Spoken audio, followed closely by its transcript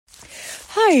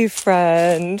Hi,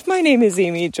 friend. My name is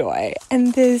Amy Joy,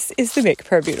 and this is the Make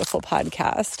Prayer Beautiful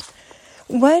podcast.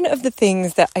 One of the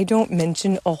things that I don't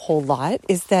mention a whole lot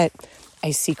is that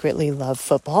I secretly love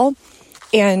football,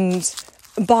 and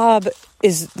Bob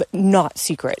is not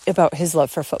secret about his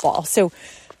love for football. So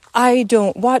I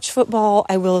don't watch football.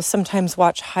 I will sometimes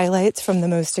watch highlights from the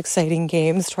most exciting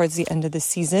games towards the end of the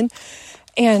season,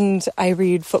 and I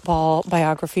read football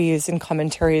biographies and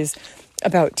commentaries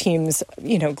about teams,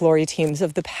 glory teams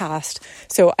of the past.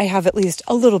 So I have at least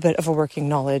a little bit of a working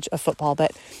knowledge of football,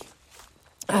 but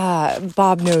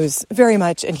Bob knows very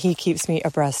much, and he keeps me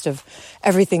abreast of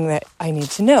everything that I need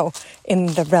to know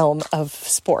in the realm of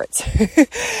sports.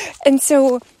 And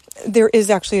so there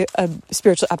is actually a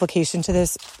spiritual application to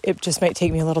this. It just might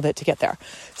take me a little bit to get there.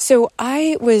 So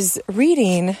I was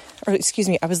listening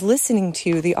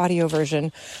to the audio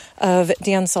version of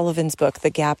Dan Sullivan's book, The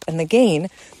Gap and the Gain.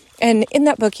 And in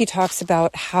that book, he talks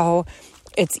about how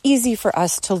it's easy for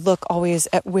us to look always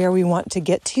at where we want to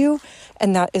get to.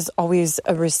 And that is always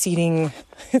a receding,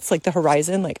 it's like the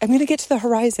horizon, like I'm going to get to the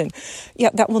horizon.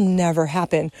 Yeah, that will never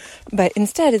happen. But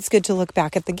instead, it's good to look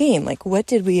back at the gain. Like, what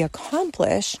did we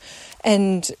accomplish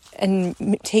and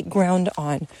take ground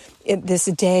on this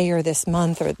day or this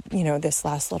month or, this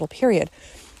last little period.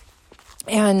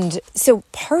 And so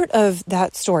part of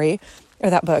that story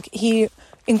or that book, he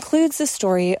includes the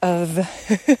story of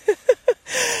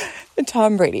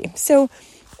Tom Brady. So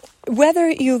whether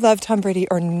you love Tom Brady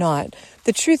or not,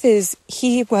 the truth is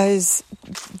he was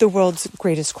the world's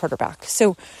greatest quarterback.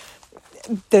 So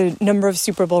the number of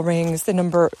Super Bowl rings,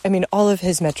 all of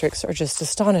his metrics are just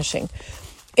astonishing.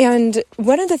 And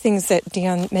one of the things that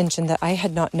Dan mentioned that I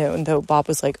had not known, though Bob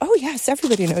was like, oh yes,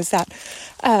 everybody knows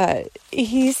that.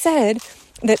 He said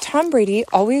that Tom Brady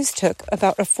always took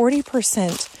about a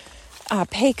 40%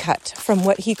 pay cut from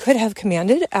what he could have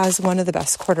commanded as one of the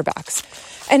best quarterbacks.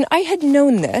 And I had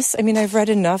known this. I've read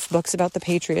enough books about the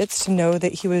Patriots to know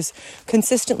that he was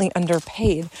consistently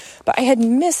underpaid, but I had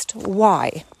missed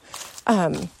why.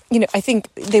 I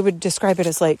think they would describe it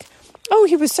as like, oh,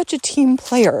 he was such a team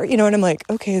player, and I'm like,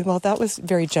 okay, well, that was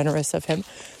very generous of him.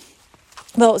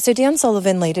 Well, so Dan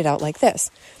Sullivan laid it out like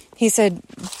this. He said,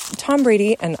 Tom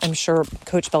Brady, and I'm sure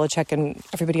Coach Belichick and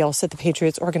everybody else at the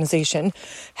Patriots organization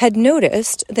had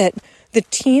noticed that the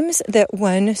teams that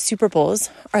won Super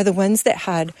Bowls are the ones that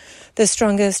had the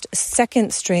strongest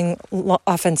second string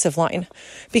offensive line.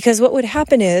 Because what would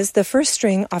happen is the first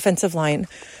string offensive line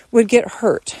would get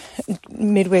hurt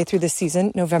midway through the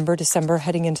season, November, December,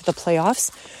 heading into the playoffs.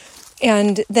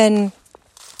 And then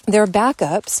their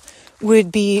backups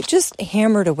would be just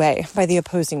hammered away by the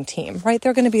opposing team, right?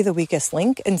 They're going to be the weakest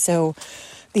link. And so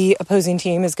the opposing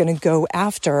team is going to go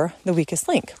after the weakest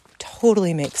link.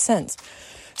 Totally makes sense.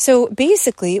 So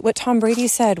basically what Tom Brady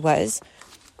said was,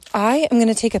 I am going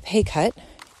to take a pay cut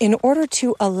in order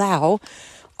to allow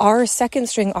our second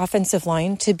string offensive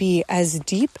line to be as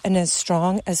deep and as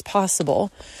strong as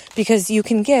possible, because you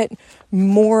can get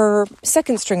more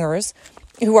second stringers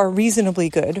who are reasonably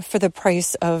good for the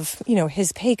price of,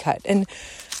 his pay cut. And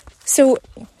so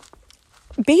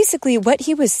basically what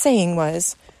he was saying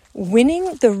was,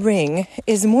 winning the ring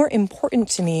is more important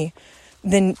to me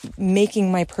than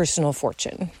making my personal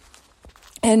fortune.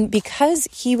 And because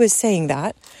he was saying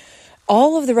that,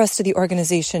 all of the rest of the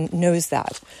organization knows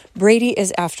that Brady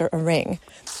is after a ring.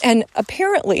 And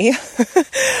apparently,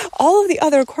 all of the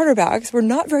other quarterbacks were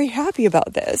not very happy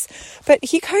about this. But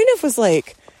he kind of was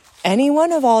like, any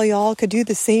one of all y'all could do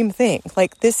the same thing.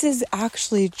 Like, this is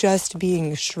actually just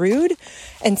being shrewd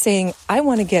and saying, I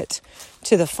want to get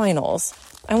to the finals.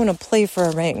 I want to play for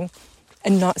a ring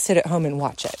and not sit at home and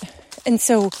watch it. And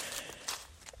so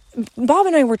Bob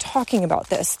and I were talking about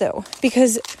this, though,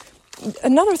 because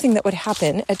another thing that would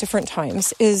happen at different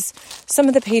times is some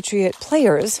of the Patriot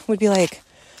players would be like,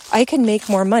 I can make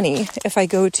more money if I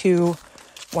go to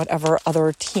whatever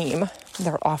other team.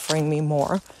 They're offering me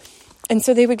more. And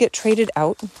so they would get traded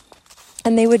out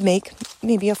and they would make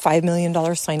maybe a $5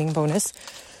 million signing bonus,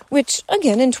 which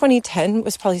again, in 2010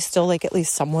 was probably still like at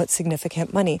least somewhat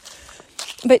significant money.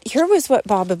 But here was what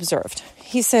Bob observed.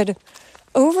 He said,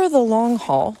 over the long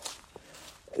haul,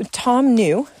 Tom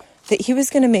knew that he was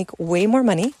going to make way more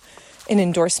money in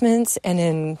endorsements and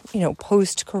in,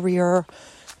 post-career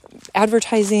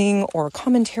advertising or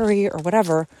commentary or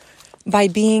whatever by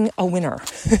being a winner.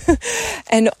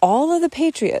 And all of the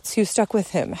Patriots who stuck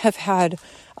with him have had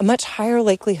a much higher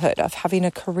likelihood of having a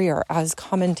career as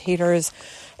commentators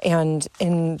and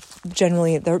in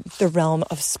generally the realm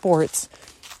of sports.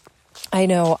 I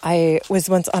know I was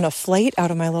once on a flight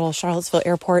out of my little Charlottesville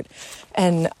airport,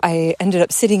 and I ended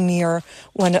up sitting near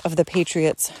one of the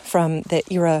Patriots from the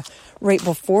era right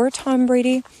before Tom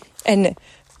Brady. And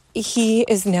he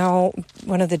is now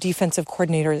one of the defensive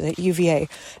coordinators at UVA.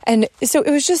 And so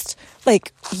it was just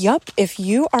like, yup, if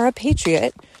you are a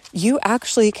Patriot, you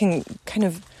actually can kind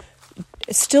of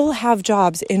still have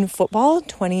jobs in football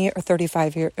 20 or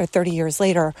 30 years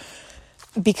later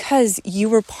because you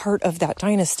were part of that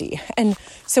dynasty. And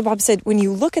so Bob said, when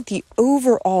you look at the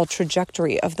overall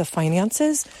trajectory of the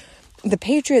finances, the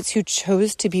Patriots who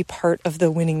chose to be part of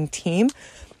the winning team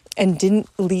and didn't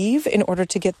leave in order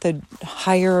to get the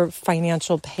higher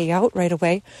financial payout right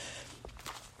away,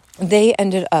 they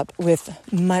ended up with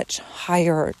much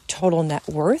higher total net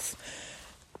worth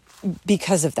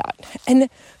because of that. And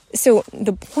so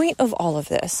the point of all of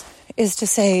this is to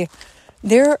say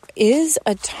there is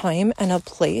a time and a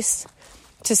place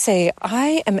to say,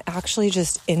 I am actually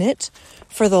just in it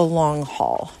for the long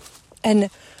haul. And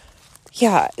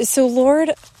yeah, so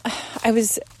Lord, I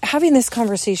was having this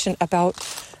conversation about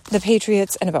the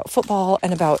Patriots and about football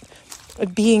and about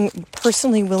being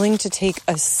personally willing to take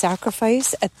a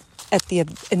sacrifice at the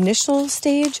initial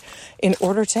stage in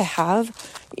order to have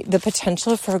the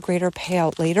potential for a greater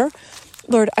payout later.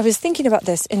 Lord, I was thinking about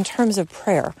this in terms of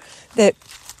prayer, that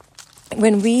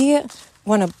when we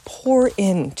want to pour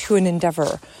into an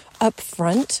endeavor up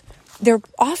front, there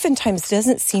oftentimes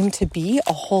doesn't seem to be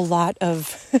a whole lot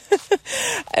of,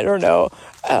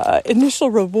 initial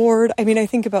reward. I mean, I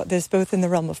think about this both in the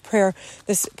realm of prayer.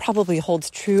 This probably holds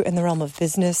true in the realm of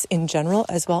business in general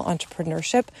as well,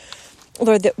 entrepreneurship.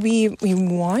 Lord, that we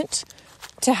want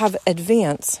to have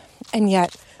advance, and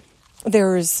yet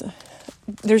there's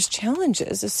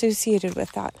challenges associated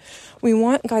with that. We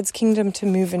want God's kingdom to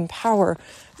move in power,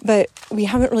 but we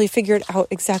haven't really figured out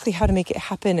exactly how to make it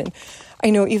happen. And I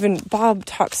know even Bob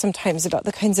talks sometimes about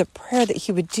the kinds of prayer that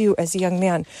he would do as a young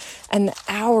man and the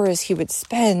hours he would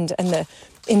spend and the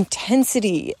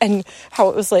intensity and how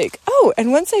it was like, oh,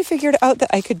 and once I figured out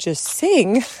that I could just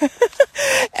sing,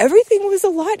 everything was a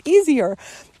lot easier.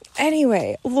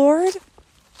 Anyway, Lord,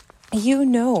 you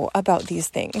know about these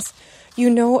things. You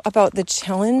know about the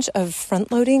challenge of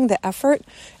front-loading the effort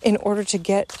in order to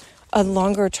get a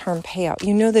longer-term payout.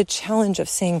 You know the challenge of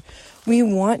saying, we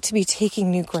want to be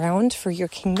taking new ground for your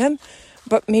kingdom,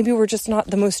 but maybe we're just not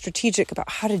the most strategic about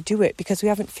how to do it because we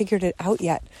haven't figured it out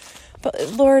yet.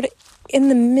 But Lord, in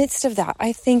the midst of that,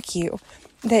 I thank you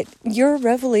that your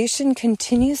revelation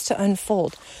continues to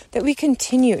unfold, that we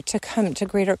continue to come to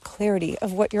greater clarity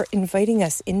of what you're inviting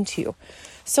us into.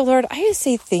 So Lord, I just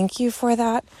say thank you for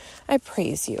that. I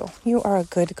praise you. You are a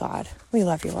good God. We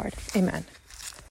love you, Lord. Amen.